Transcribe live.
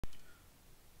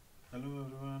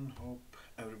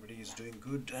is doing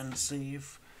good and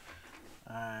safe.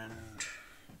 And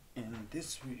in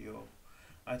this video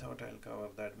I thought I'll cover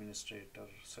the administrator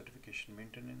certification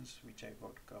maintenance, which I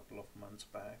got a couple of months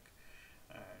back,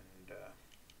 and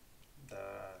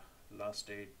the last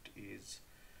date is,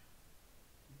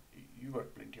 you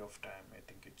got plenty of time. I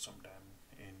think it's sometime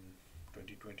in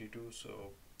 2022,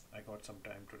 so I got some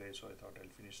time today, so I thought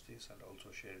I'll finish this and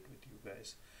also share it with you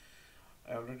guys.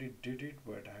 I already did it,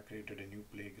 but I created a new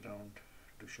playground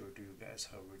to show to you guys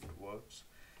how it works.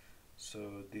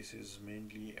 So this is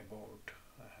mainly about,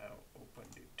 I have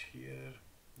opened it here,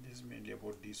 this is mainly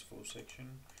about these 4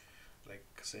 sections, like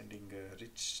sending a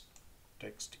rich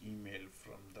text email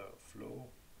from the flow,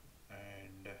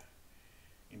 and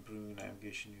improving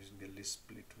navigation using the list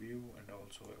split view, and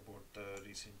also about the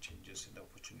recent changes in the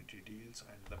opportunity deals.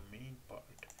 And the main part,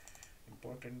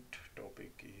 important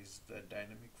topic, is the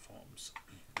dynamic forms,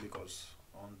 because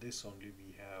on this only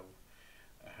we have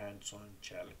a hands-on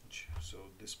challenge, so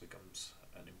this becomes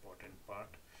an important part.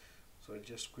 So I'll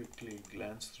just quickly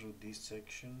glance through this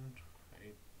section.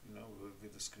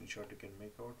 With the screenshot you can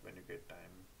make out when you get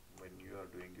time. When you are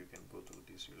doing, you can go through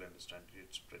this, you'll understand it.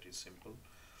 It's pretty simple.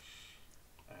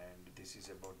 And this is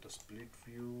about the split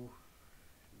view.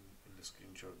 In the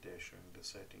screenshot they are showing the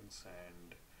settings,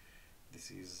 and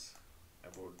this is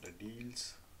about the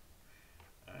deals.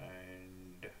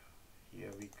 And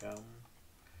here we come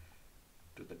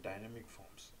to the dynamic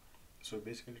forms. So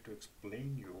basically, to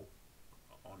explain you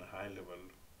on a high level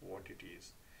what it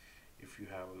is, if you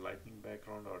have a lightning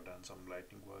background or done some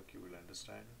lightning work, you will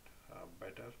understand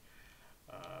better.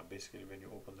 Basically, when you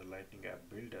open the lightning app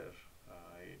builder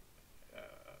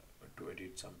to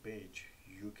edit some page,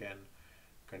 you can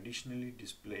conditionally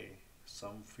display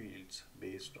some fields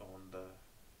based on the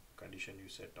condition you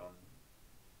set on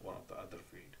one of the other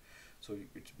field. So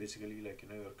it's basically like,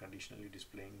 you're conditionally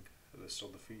displaying the rest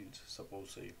of the fields.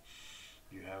 Suppose say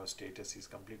you have a status is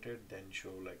completed, then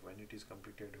show like when it is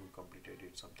completed, who completed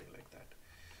it, something like that.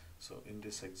 So in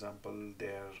this example they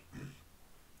are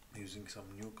using some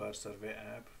new car survey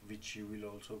app, which you will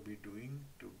also be doing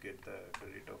to get the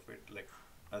credit of it, like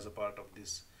as a part of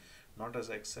this, not as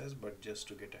access, but just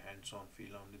to get a hands-on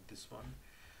feel on it. This one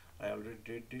I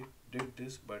already did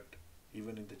this, but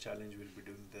even in the challenge we'll be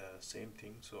doing the same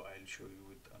thing. So I'll show you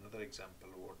with another example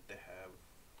what they have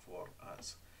for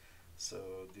us. So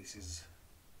this is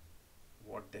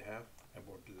what they have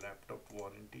about laptop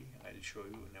warranty. I'll show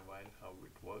you in a while how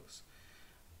it works.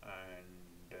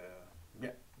 And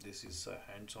yeah, this is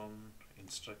hands-on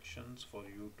instructions for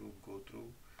you to go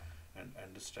through and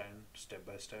understand step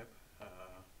by step.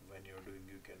 When you're doing,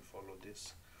 you can follow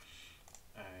this.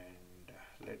 And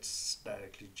let's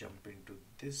directly jump into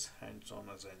this hands-on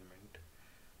assignment,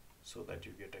 so that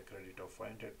you get a credit of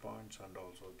 500 points and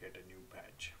also get a new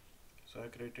badge. So I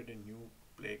created a new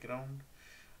playground.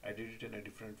 I did it in a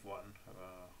different one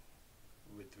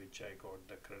with which I got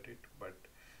the credit, but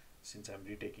since I'm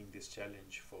retaking this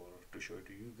challenge to show it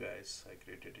to you guys, I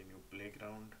created a new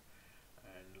playground,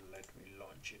 and let me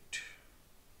launch it.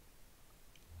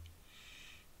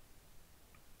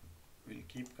 We'll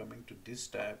keep coming to this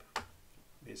tab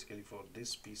basically for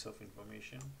this piece of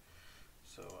information.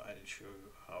 So I'll show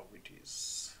you how it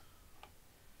is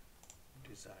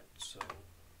designed. So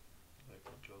let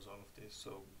me close all of this.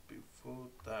 So before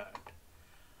that,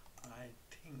 I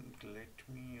think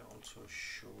let me also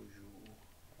show you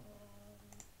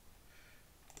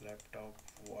laptop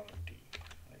warranty.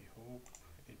 I hope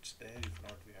it's there. If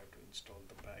not, we have to install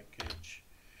the package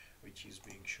which is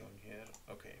being shown here.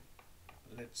 Okay,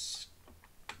 let's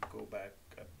go back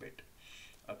a bit.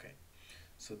 Okay,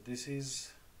 so this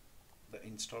is the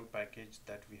install package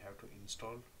that we have to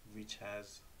install, which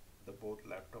has the both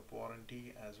laptop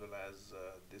warranty as well as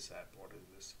this app. What is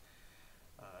this?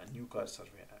 New car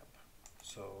survey app.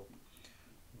 So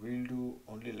we'll do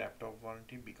only laptop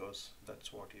warranty because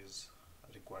that's what is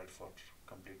required for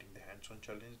completing the hands-on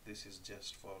challenge. This is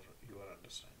just for your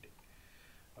understanding.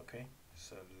 Okay,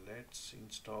 so let's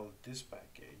install this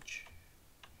package.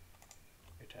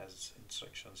 It has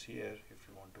instructions here if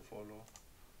you want to follow.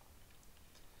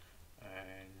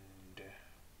 And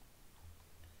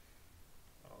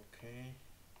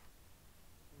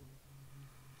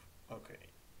okay,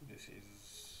 this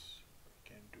is, we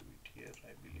can do it here,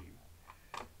 I believe.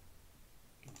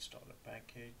 Install a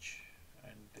package,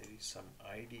 and there is some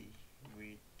ID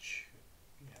which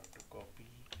we have to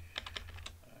copy.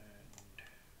 And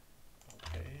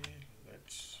okay,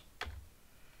 let's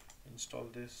install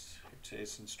this. It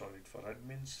says install it for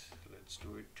admins. Let's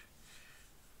do it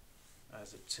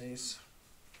as it says.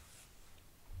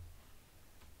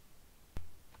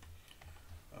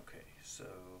 Okay, so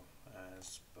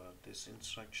as per this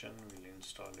instruction will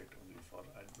install it only for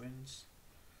admins.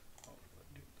 Oh, where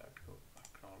did that go?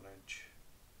 Acknowledge,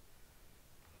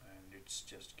 and it's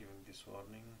just giving this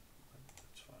warning, but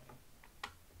that's fine.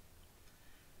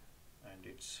 And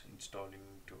it's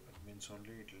installing to admins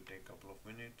only. It will take a couple of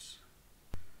minutes.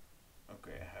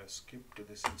 Okay, I have skipped to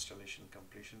this installation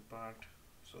completion part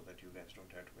so that you guys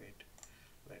don't have to wait.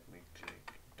 Let me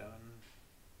click done,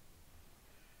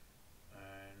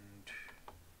 and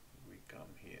we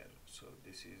come here. So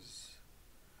this is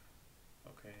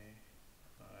okay.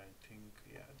 I think,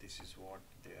 yeah, this is what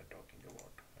they are talking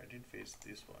about. I didn't face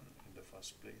this one in the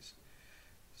first place.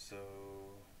 So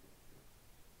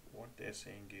what they're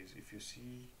saying is, if you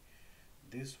see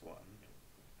this one,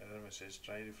 error message,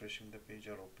 try refreshing the page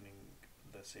or opening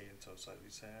the sales or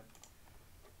service app.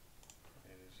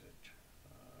 Where is it?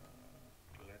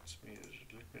 Let me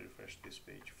refresh this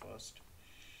page first.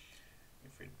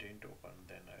 If it didn't open,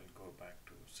 then I'll go back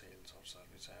to sales or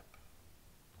service app.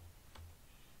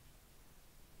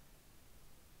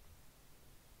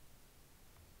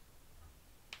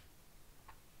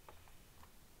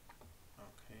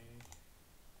 Okay,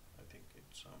 I think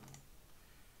it's some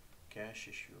cache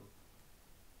issue.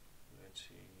 Let's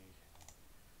see.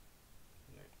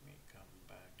 Let me come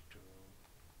back to.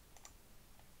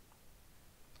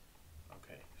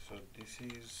 Okay, so this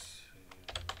is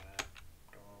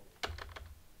laptop.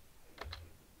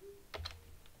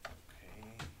 Okay.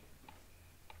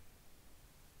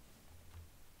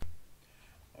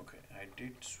 Okay, I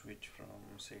did switch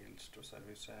from sales to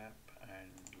service app,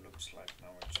 and looks like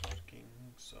now it's working.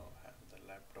 So I have the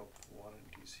laptop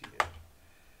warranties here.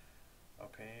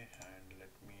 Okay, and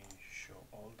let me show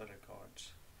all the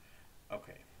records.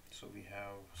 Okay, so we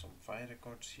have some 5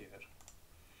 records here,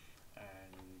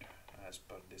 and as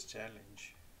per this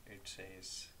challenge, it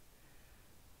says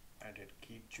added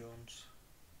key tunes.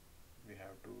 We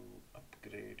have to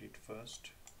upgrade it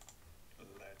first.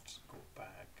 Let's go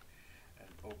back and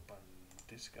open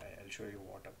this guy. I'll show you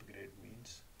what upgrade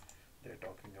means. They're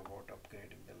talking about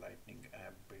upgrading the Lightning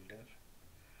app builder.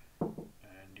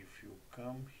 And if you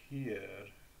come here,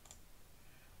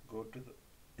 go to the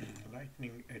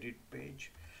Lightning edit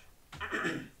page.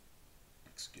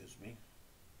 Excuse me.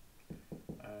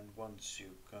 And once you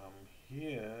come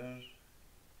here,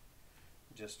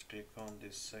 just click on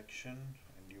this section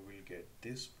and you will get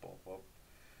this pop-up.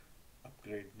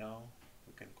 Upgrade now.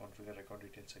 You can configure record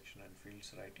detail section and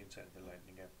fields right inside the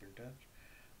Lightning app builder.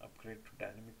 Upgrade to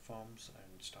dynamic forms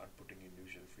and start putting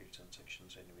individual fields and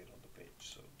sections anywhere on the page.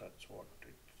 So that's what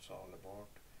it's all about.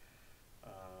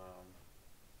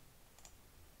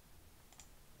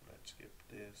 Let's skip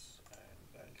this,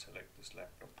 and I'll select this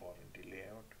laptop warranty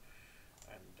layout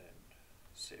and then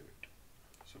save it.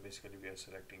 So basically we are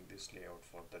selecting this layout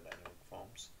for the dynamic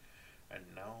forms, and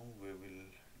now we will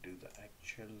do the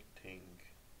actual thing,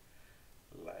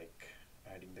 like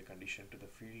adding the condition to the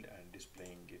field and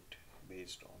displaying it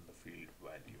based on the field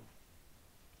value.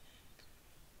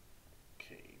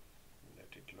 Okay,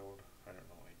 let it load. I don't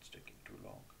know why it's taking too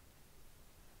long.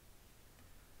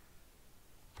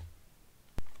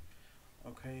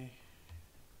 Okay,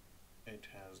 it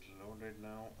has loaded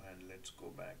now, and let's go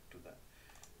back to the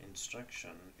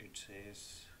instruction. It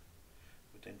says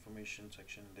with the information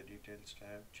section in the details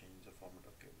tab, change the format.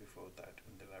 Okay, before that,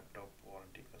 in the laptop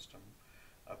warranty custom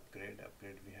upgrade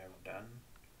we have done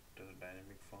to the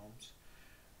dynamic forms,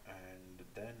 and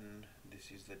then this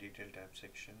is the detail tab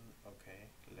section. Okay,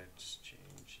 let's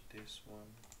change this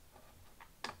one.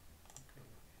 Okay,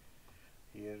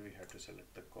 here we have to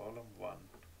select the column 1.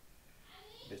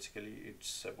 Basically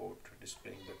it's about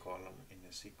displaying the column in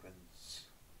a sequence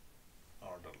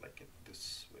order, like it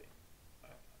this way.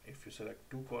 If you select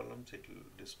 2 columns, it will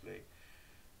display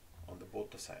on the both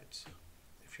the sides.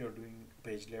 If you're doing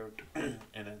page layout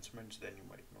enhancements, then you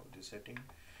might know this setting.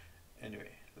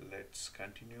 Anyway, let's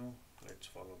continue. Let's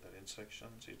follow the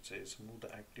instructions. It says move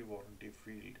the active warranty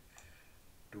field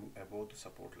to above the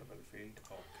support level field.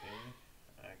 Okay,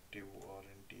 active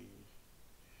warranty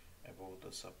above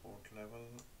the support level.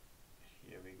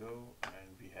 Here we go,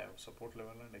 and we have support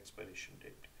level and expiration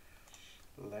date.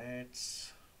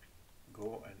 Let's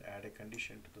go and add a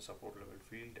condition to the support level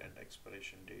field and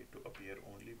expiration date to appear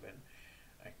only when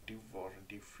active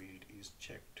warranty field is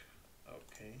checked.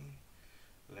 Okay,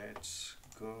 let's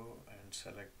go and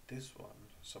select this one,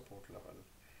 support level,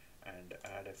 and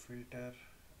add a filter,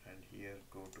 and here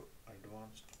go to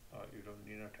advanced. You don't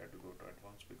need not have to go to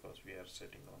advanced because we are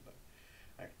setting on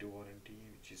the active warranty,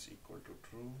 which is equal to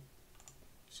true.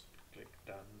 Let's click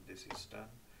done. This is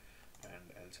done,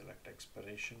 and I'll select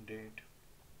expiration date,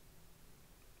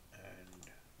 and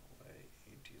why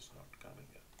it is not coming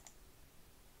up.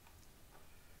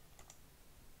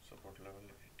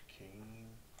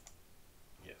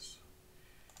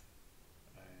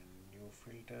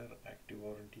 enter active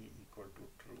warranty equal to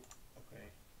true.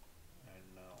 Okay, and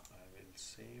now I will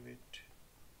save it,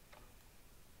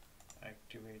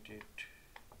 activate it,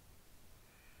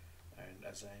 and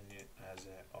assign it as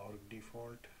a org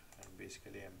default, and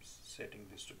basically I'm setting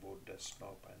this to both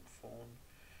desktop and phone,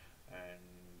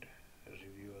 and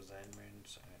review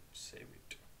assignments and save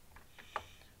it.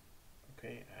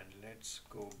 Okay, and let's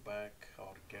go back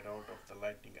or get out of the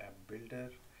Lightning app builder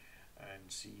and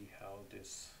see how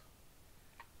this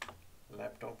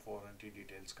laptop warranty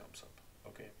details comes up.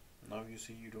 Okay, now you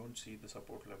see, you don't see the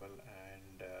support level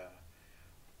and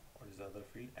what is the other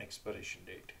field, expiration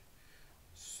date.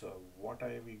 So what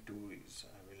I will do is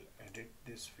I will edit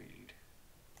this field,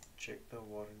 check the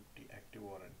warranty, active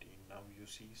warranty. Now you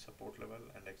see support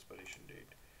level and expiration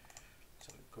date.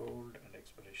 So gold and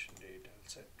expiration date I'll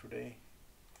set today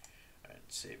and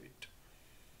save it.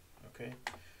 Okay,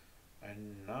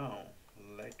 and now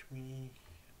let me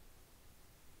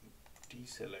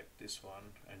deselect this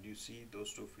one, and you see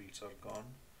those two fields are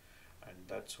gone, and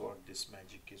that's what this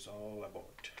magic is all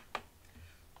about.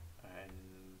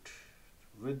 And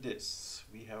with this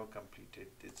we have completed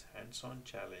this hands-on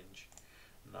challenge.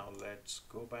 Now let's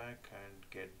go back and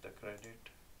get the credit.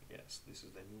 Yes, this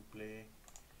is the new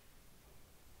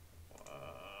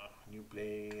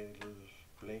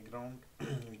playground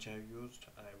which I used.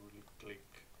 I will click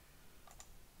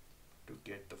to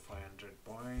get the 500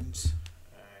 points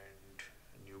and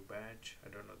a new badge. I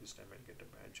don't know this time I'll get a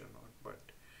badge or not,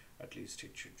 but at least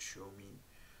it should show me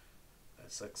a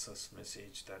success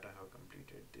message that I have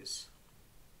completed this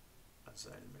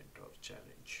assignment or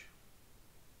challenge.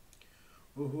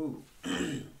 Woohoo!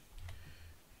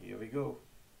 Here we go.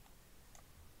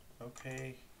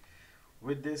 Okay,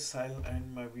 with this I'll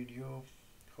end my video.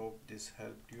 Hope this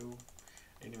helped you.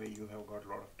 Anyway, you have got a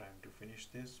lot of time to finish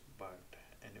this, but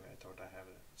anyway, I thought I have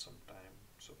some time,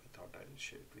 so I thought I'll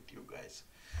share it with you guys.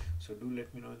 So do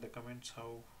let me know in the comments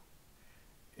how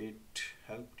it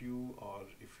helped you, or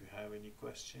if you have any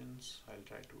questions, I'll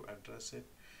try to address it.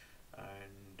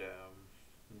 And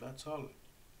that's all.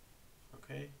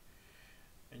 Okay,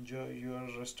 enjoy your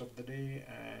rest of the day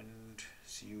and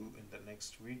see you in the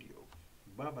next video.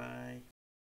 Bye bye.